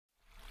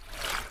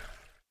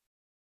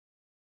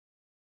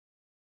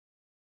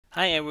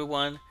Hi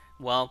everyone,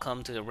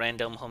 welcome to the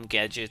Random Home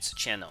Gadgets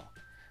channel.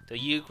 The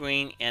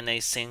UGREEN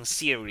NASync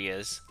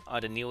series are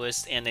the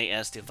newest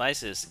NAS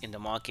devices in the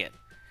market.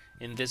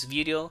 In this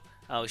video,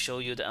 I'll show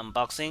you the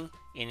unboxing,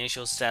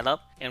 initial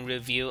setup, and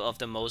review of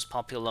the most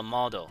popular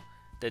model,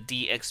 the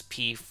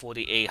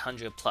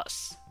DXP4800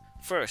 Plus.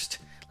 First,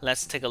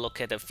 let's take a look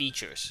at the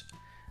features.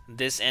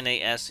 This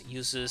NAS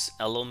uses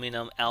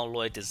aluminum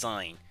alloy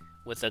design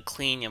with a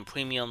clean and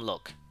premium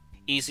look,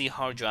 easy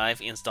hard drive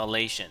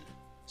installation,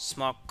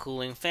 smart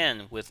cooling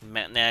fan with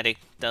magnetic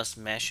dust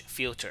mesh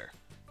filter,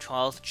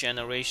 12th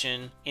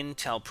generation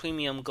Intel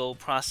Premium Gold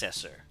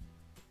processor,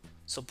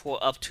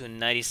 support up to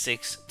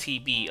 96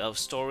 TB of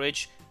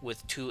storage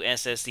with 2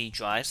 SSD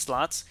drive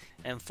slots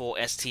and 4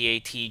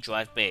 SATA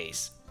drive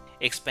bays,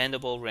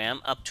 expandable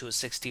RAM up to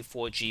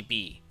 64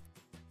 GB,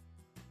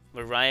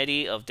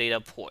 variety of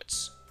data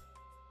ports,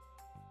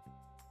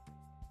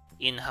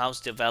 in-house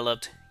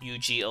developed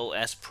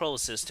UGOS Pro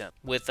system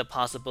with the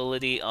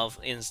possibility of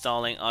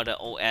installing other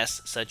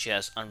OS such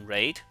as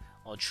Unraid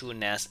or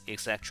TrueNAS,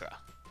 etc.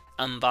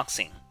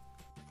 Unboxing.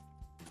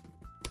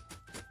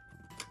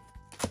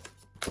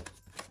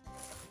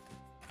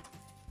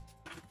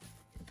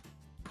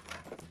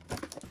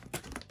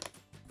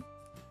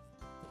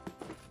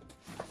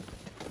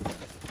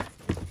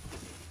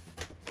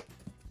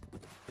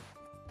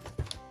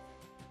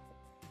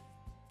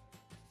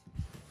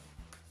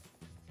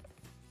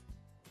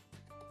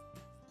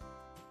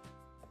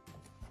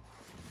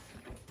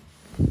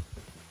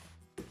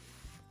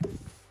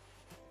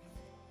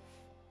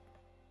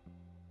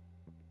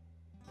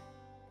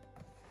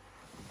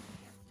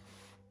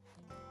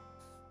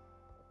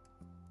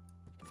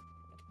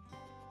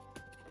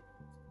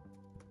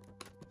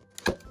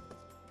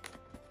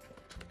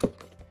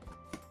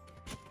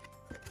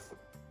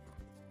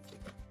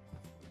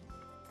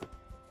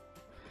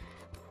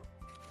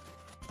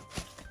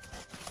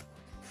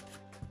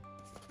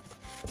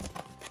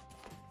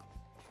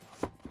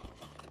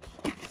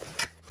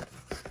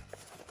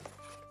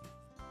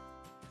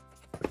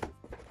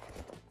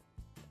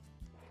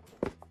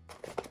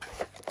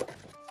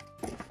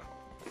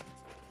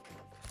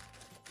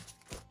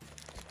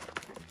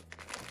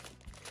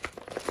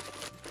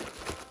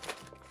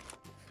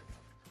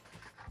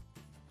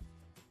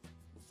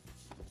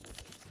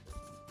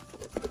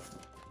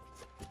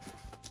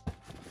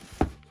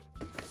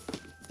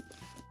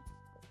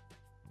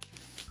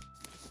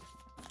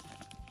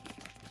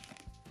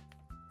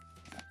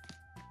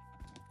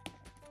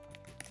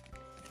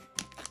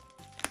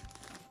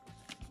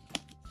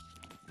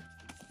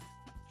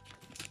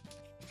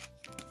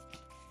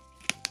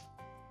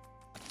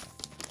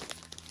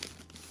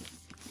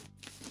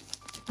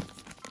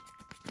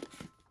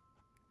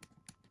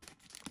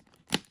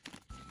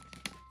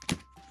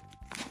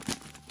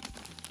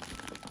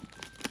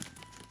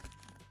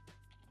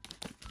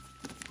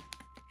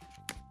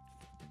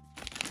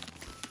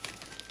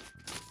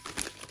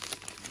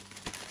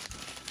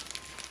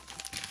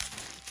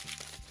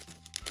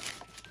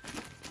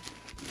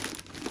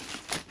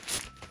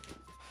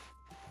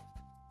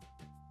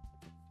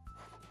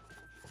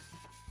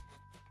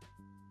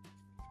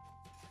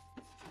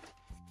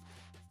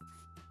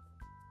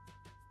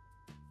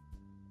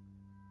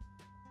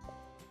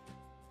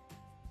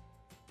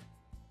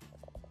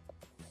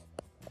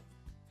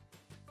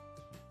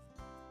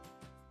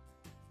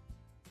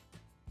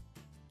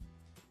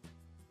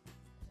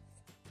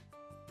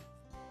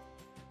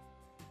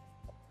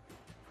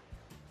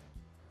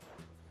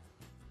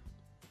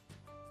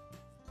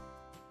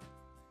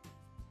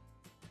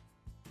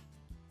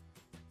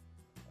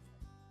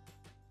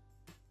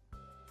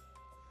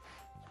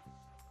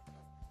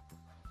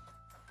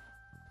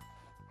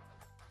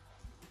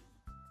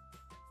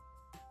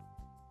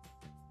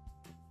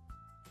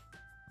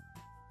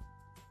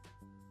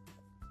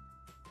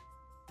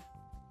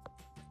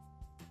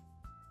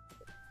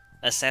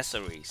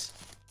 Accessories.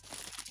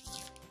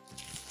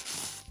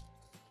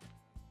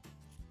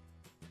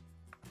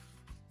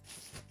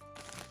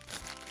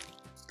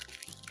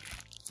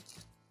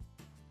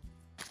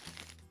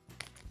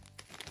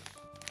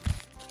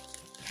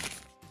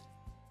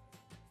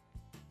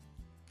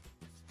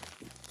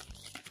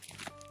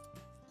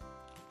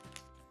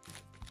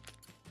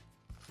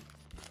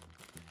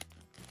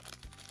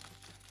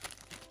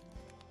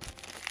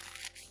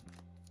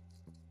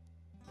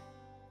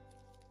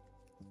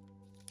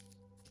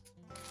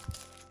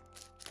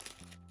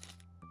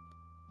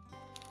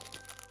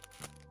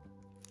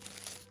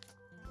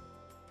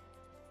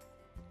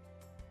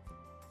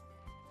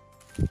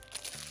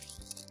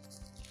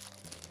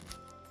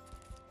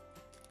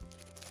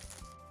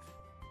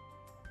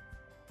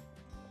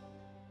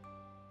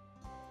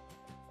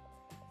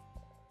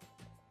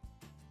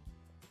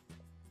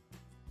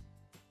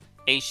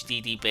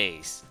 HDD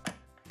base.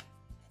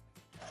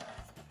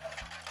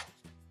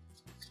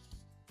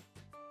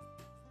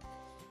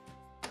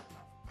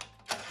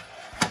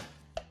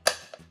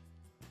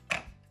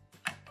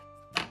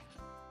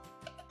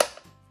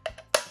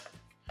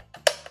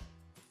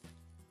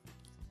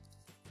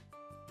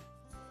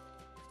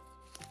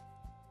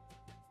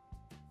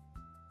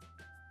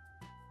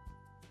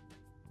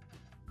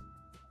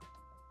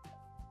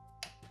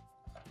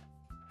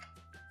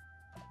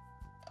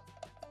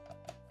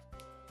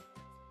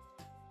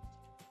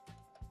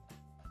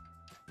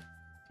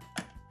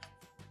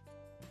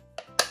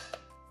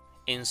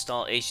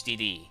 Install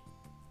HDD.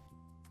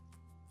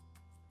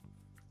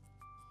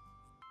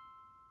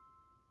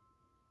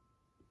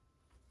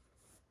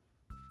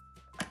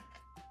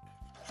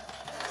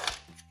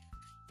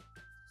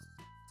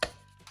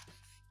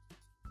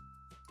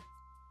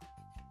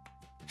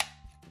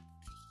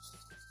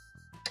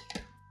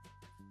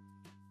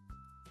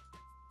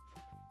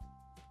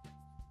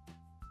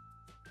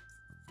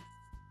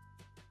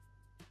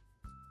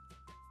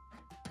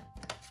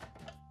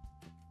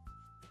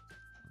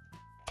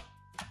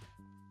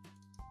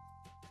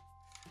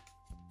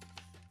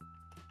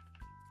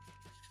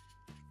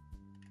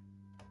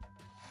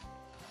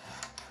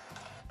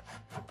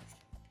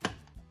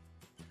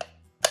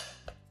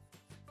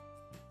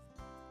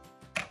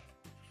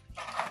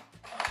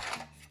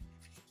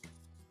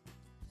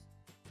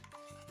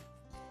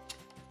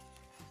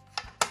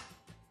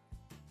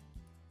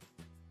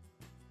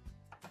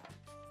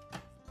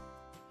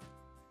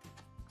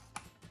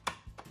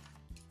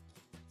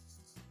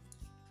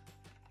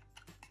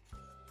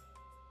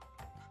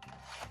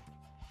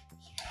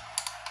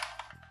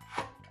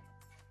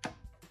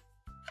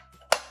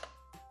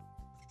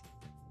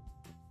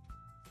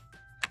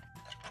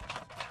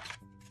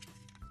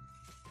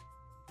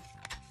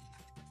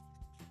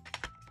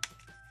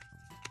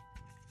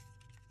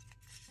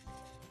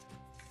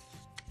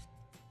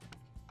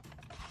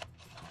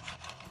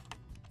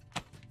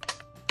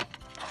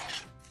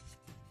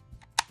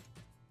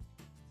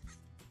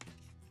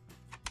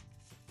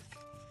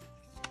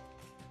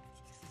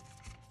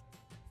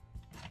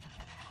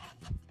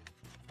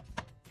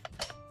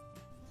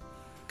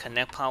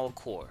 Connect power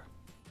cord.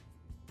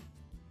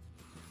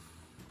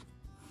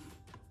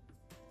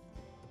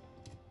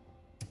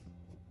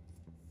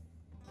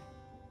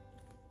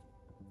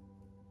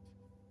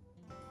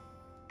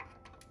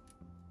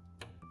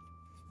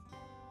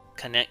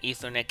 Connect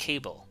Ethernet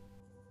cable.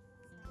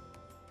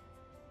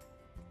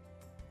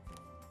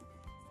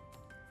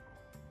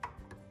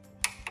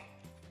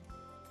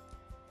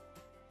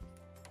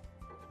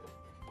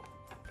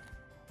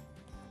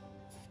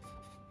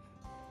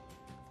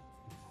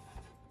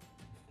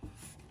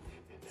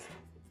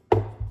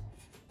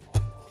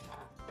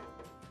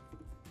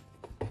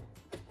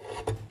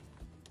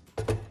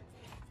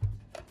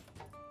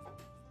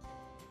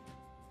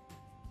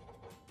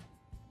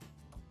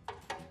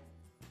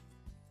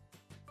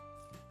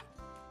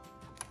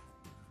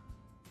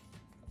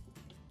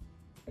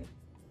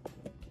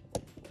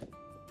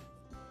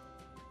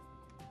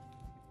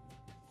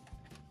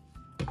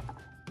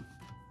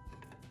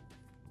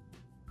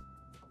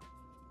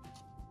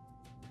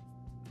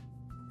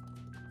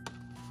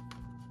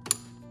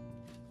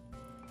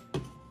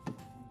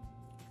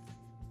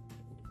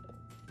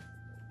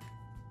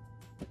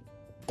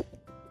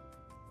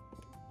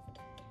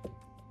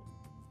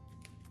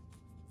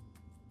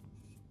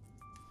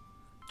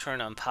 Turn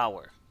on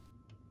power.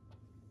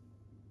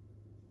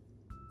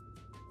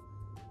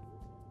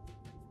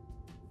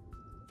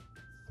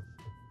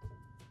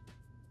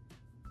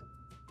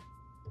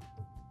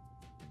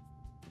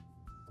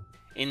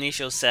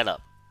 Initial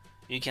setup.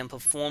 You can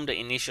perform the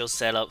initial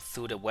setup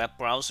through the web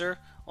browser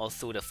or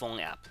through the phone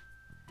app.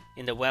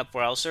 In the web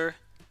browser,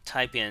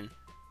 type in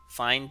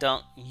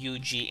find.ugnas.com.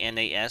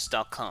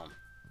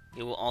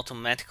 It will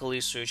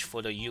automatically search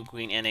for the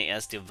UGREEN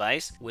NAS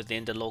device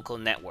within the local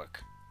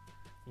network.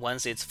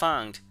 Once it's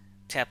found,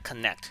 tap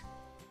Connect.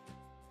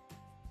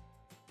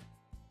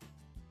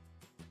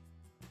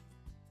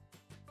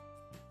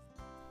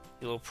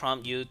 It will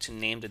prompt you to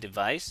name the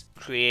device,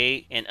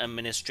 create an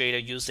administrator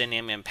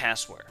username and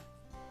password.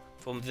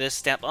 From this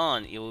step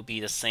on, it will be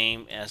the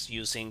same as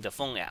using the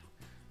phone app.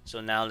 So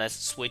now let's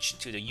switch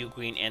to the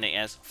UGREEN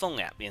NAS phone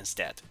app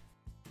instead.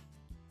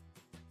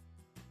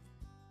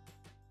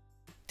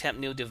 Tap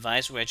New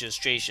Device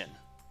Registration.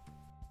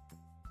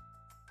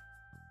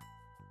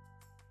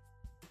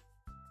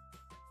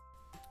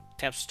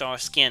 Tap Start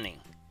Scanning.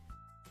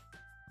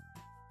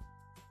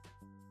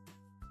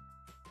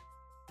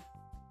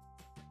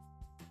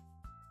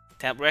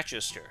 Tap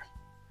Register.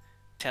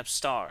 Tap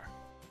Star.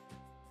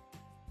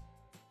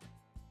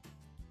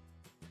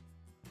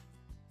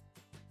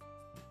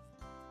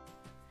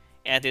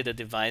 Edit the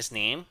device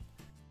name.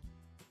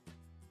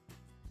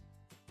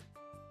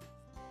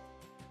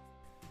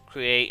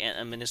 Create an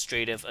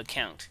administrative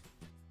account.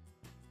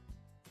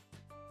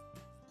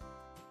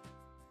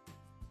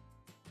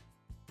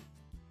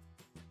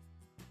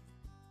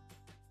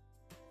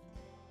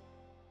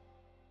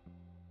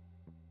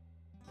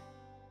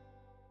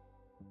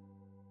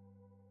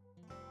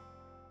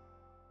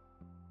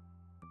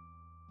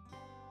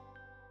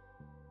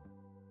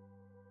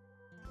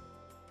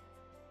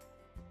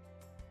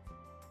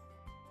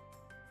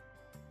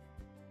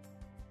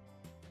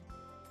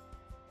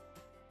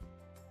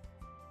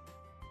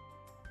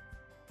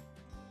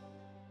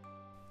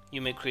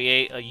 You may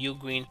create a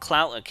UGREEN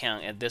Cloud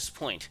account at this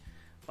point,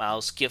 but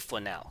I'll skip for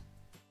now.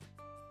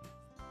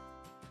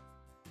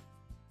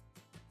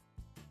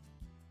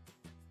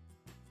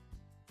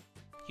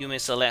 You may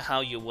select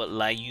how you would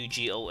like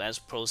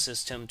UGOS Pro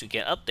System to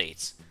get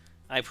updates.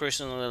 I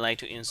personally like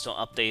to install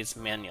updates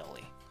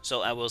manually,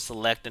 so I will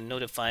select the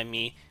Notify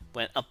Me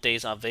when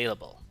updates are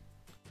available.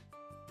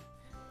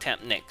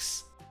 Tap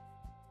Next.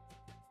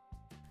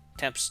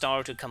 Tap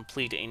Start to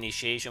complete the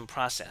initiation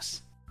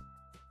process.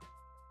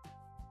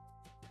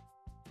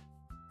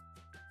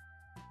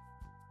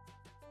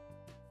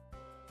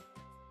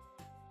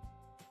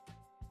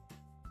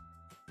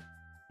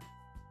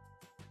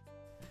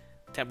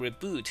 Tap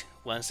Reboot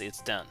once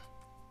it's done.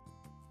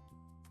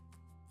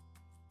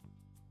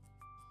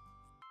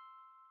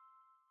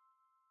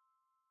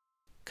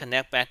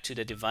 Connect back to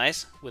the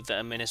device with the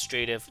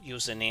administrative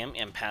username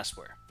and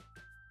password.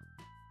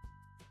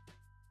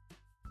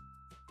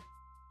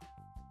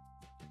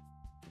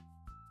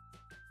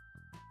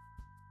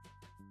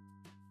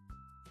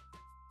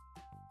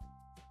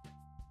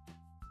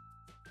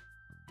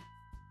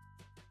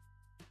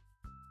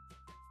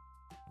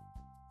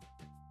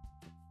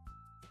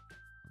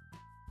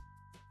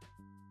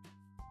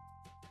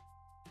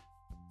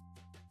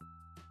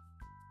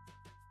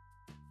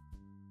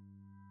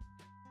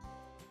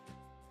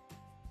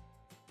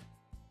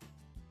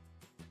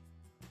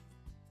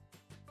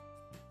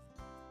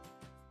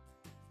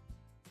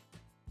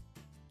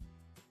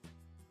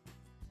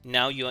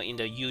 Now you are in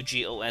the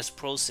UGOS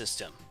Pro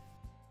system.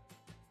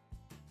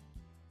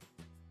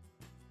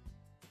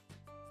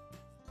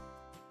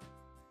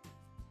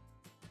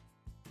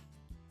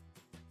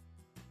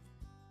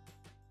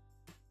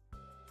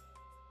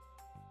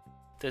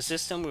 The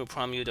system will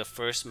prompt you the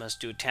first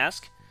must-do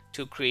task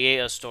to create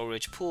a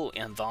storage pool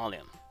and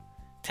volume.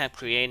 Tap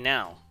Create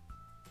Now.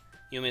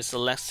 You may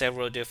select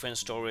several different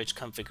storage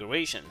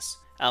configurations.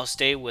 I'll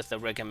stay with the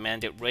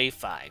recommended RAID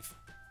 5.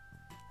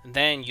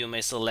 Then you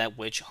may select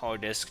which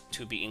hard disk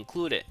to be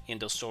included in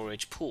the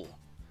storage pool.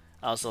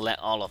 I'll select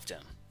all of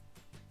them.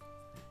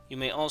 You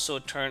may also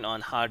turn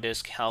on hard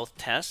disk health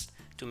test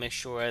to make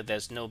sure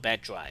there's no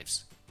bad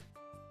drives.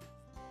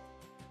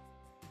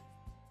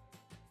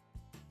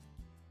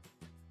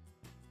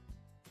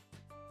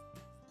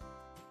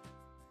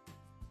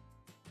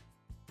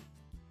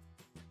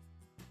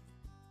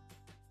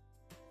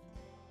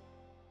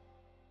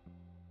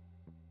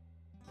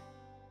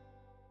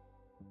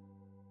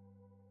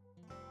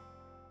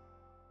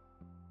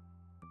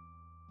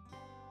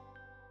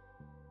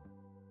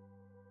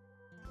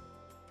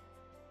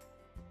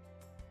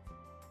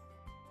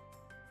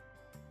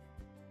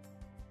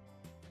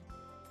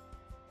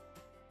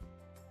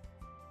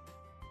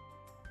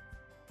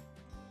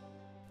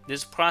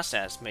 This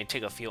process may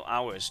take a few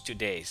hours to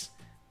days,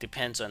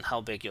 depends on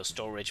how big your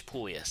storage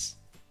pool is.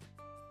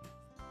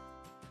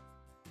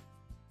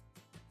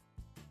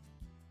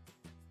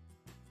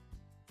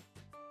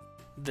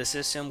 The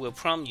system will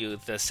prompt you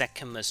the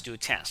second must-do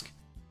task,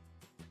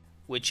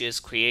 which is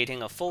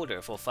creating a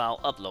folder for file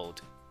upload.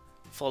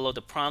 Follow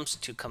the prompts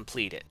to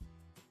complete it.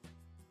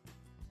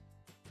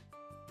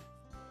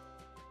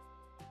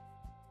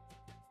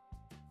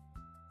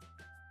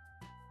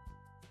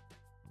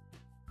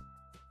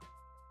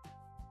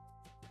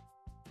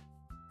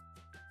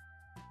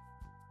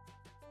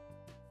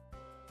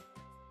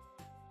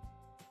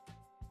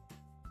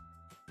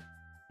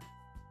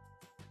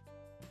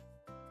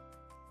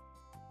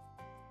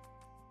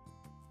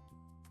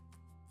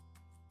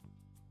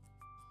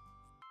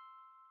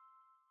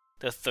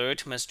 The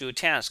third must-do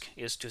task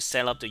is to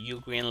set up the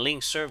UGREEN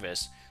Link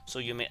service so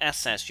you may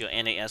access your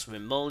NAS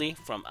remotely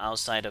from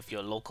outside of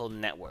your local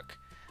network.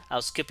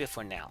 I'll skip it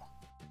for now.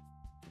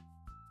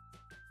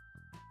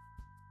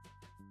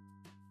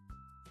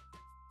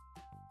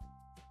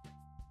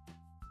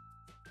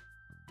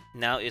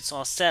 Now it's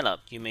all set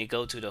up, you may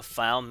go to the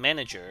File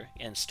Manager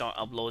and start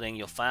uploading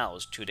your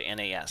files to the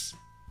NAS.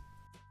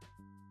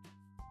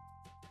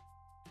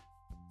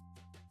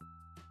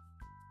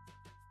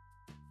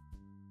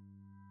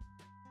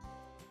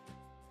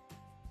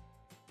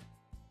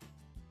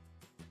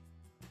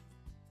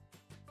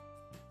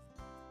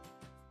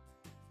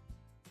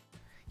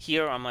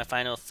 Here are my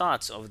final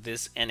thoughts of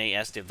this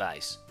NAS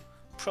device.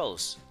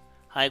 Pros: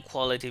 high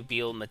quality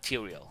build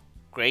material,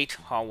 great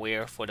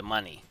hardware for the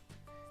money,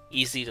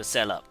 easy to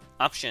set up,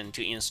 option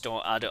to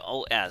install other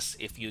OS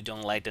if you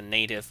don't like the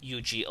native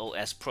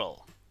UGOS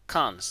Pro.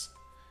 Cons: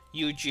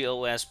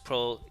 UGOS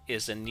Pro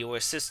is a newer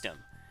system,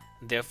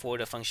 therefore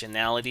the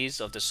functionalities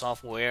of the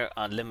software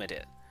are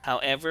limited.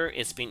 However,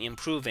 it's been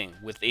improving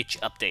with each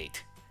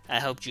update. I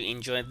hope you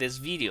enjoyed this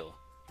video.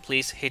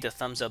 Please hit the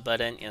thumbs up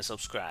button and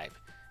subscribe.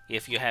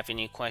 If you have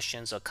any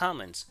questions or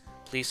comments,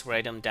 please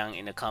write them down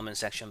in the comment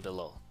section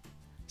below.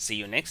 See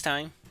you next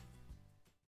time!